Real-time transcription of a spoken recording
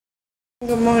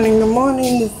Good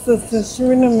morning. This is Sister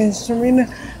Sharina, Miss Sharina,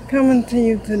 coming to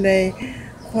you today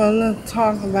for a little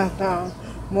talk about the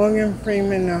Morgan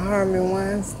Freeman and Harvey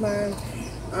Weinstein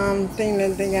thing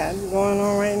that they got going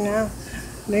on right now.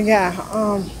 They got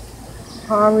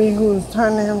Harvey, who's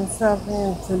turning himself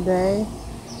in today.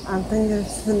 I think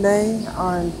it's today,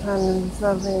 or turning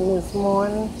himself in this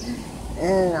morning.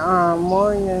 And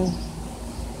Morgan,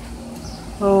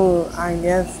 who I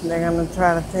guess they're going to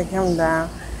try to take him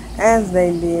down, as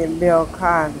they did Bill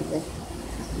Cosby.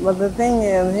 But the thing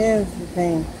is, here's the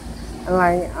thing,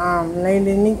 like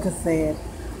Lady Nika said,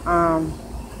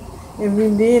 if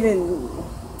you did it,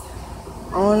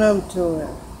 own up to it.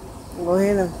 Go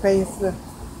ahead and face the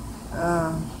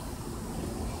uh,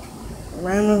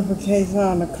 ramifications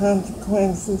or the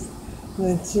consequences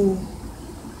that you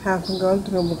have to go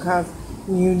through because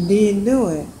you did do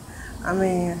it. I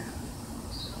mean,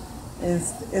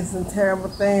 it's a terrible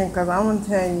thing because I'm going to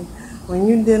tell you, when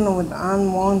you're dealing with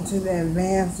unwanted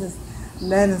advances,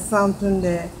 that is something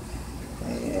that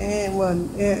it will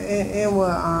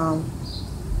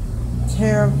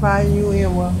terrify you. It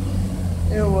will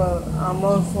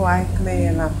most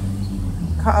likely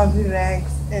cause you to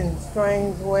act in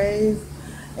strange ways.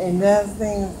 It does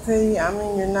things to you. I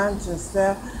mean, you're not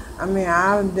yourself. I mean,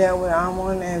 I've dealt with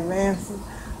unwanted advances,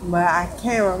 but I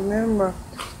can't remember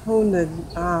who the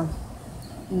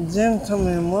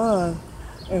gentleman was.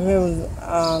 If it was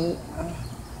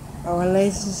a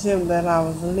relationship that I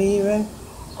was leaving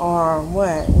or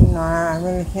what, I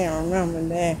really can't remember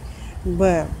that.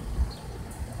 But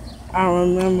I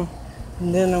remember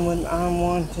dealing with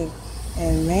unwanted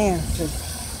advances.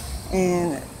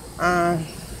 And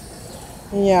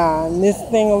yeah, this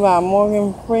thing about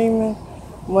Morgan Freeman,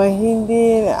 what he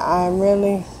did,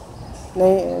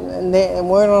 they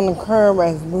word on the curb,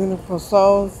 as Beautiful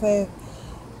Soul said,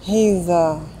 he's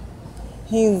they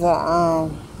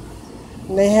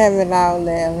have it out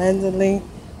there allegedly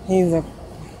he's a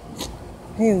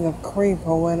creep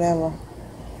or whatever.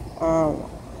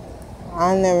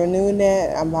 I never knew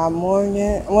that about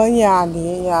Morgan. Well, yeah, I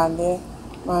did.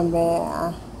 My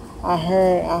bad. I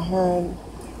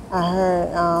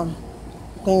heard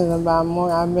things about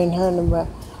Morgan. I've been hearing, but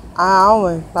I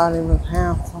always thought he was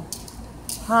handsome.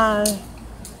 Hi.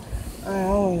 I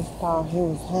always thought he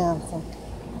was handsome,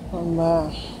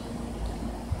 but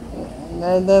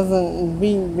that doesn't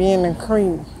beat being a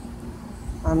creep.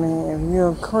 I mean, if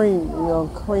you're a creep, you're a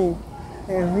creep.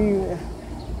 If you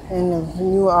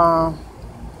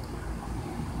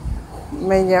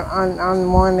make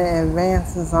unwanted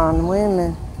advances on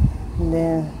women,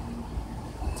 then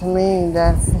to me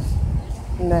that's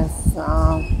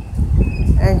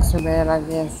extra bad, I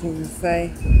guess you could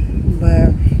say.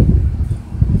 But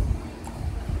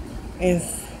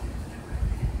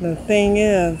the thing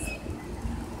is,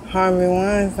 Harvey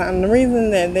Weinstein, the reason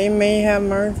that they may have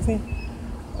mercy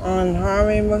on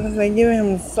Harvey because they give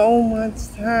him so much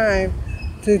time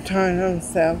to turn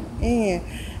himself in,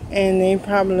 and they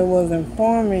probably was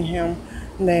informing him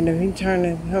that if he turned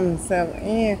himself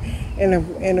in,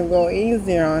 it'll go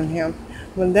easier on him.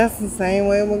 But that's the same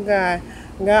way with God.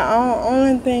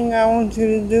 Only thing God wants you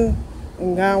to do,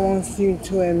 and God wants you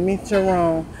to admit you're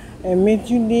wrong, admit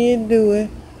you did do it.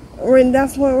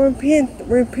 That's what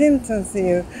repentance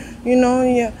is.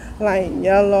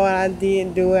 Yeah, Lord, I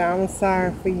did do it. I'm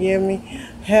sorry. Forgive me.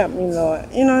 Help me, Lord.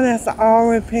 That's all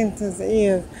repentance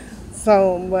is.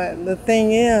 So, but the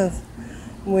thing is,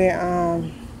 with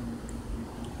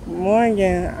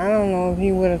Morgan, I don't know if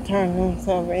he would have turned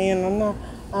himself in or not.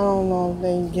 I don't know if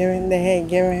they had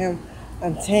given him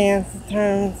a chance to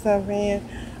turn himself in,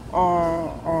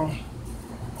 or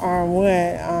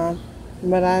what.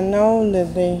 But I know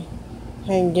that they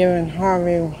has given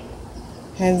Harvey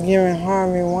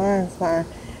Weinstein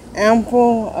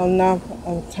ample enough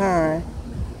of time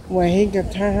where he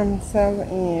could turn himself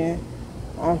in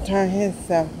or turn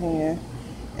himself in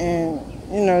and,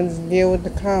 just deal with the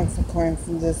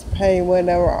consequences, just pay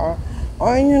whatever or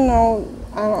I'm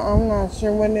not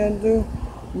sure what they'll do,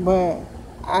 but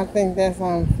I think that's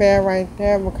unfair right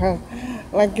there because,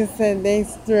 like I said, they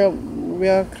stripped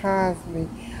Bill Cosby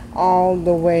all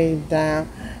the way down.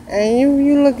 And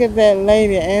you look at that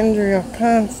lady, Andrea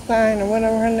Constein, or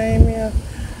whatever her name is,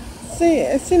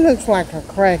 she looks like a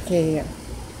crackhead.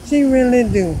 She really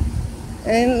do.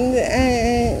 And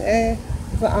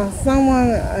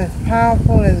someone as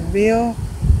powerful as Bill,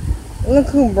 look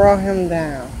who brought him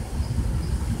down.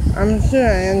 I'm sure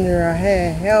Andrea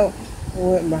had help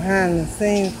with behind the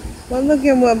scenes, but look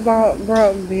at what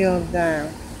brought Bill down.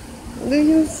 Do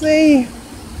you see?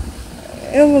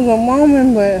 It was a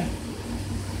woman, but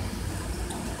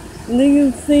do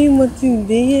you see what you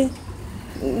did?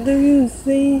 Do you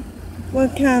see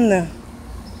what kind of,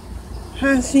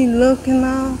 how she looking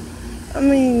all? I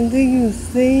mean, do you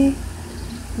see?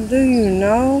 Do you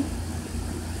know?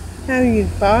 Have you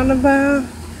thought about?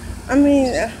 I mean,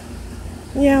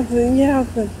 you have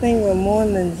to think of more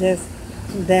than just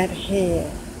that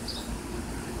head.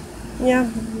 You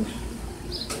have to,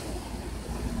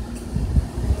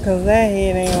 cause that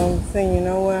head ain't gonna say, you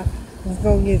know what? It's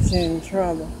gonna get you in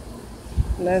trouble.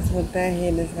 That's what that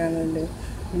head is gonna do.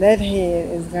 That head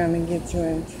is gonna get you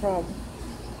in trouble.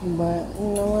 But you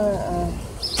know what?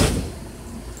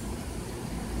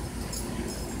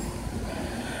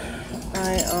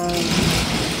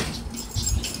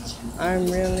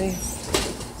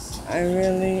 I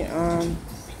really,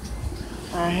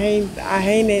 I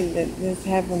hated that this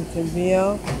happened to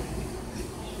Bill.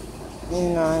 You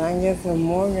know, and I guess if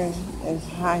Morgan is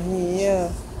how he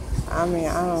is, I mean,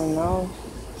 I don't know,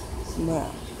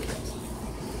 but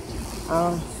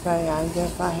I'll say I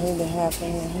guess I hate it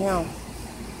happening to him,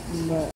 but.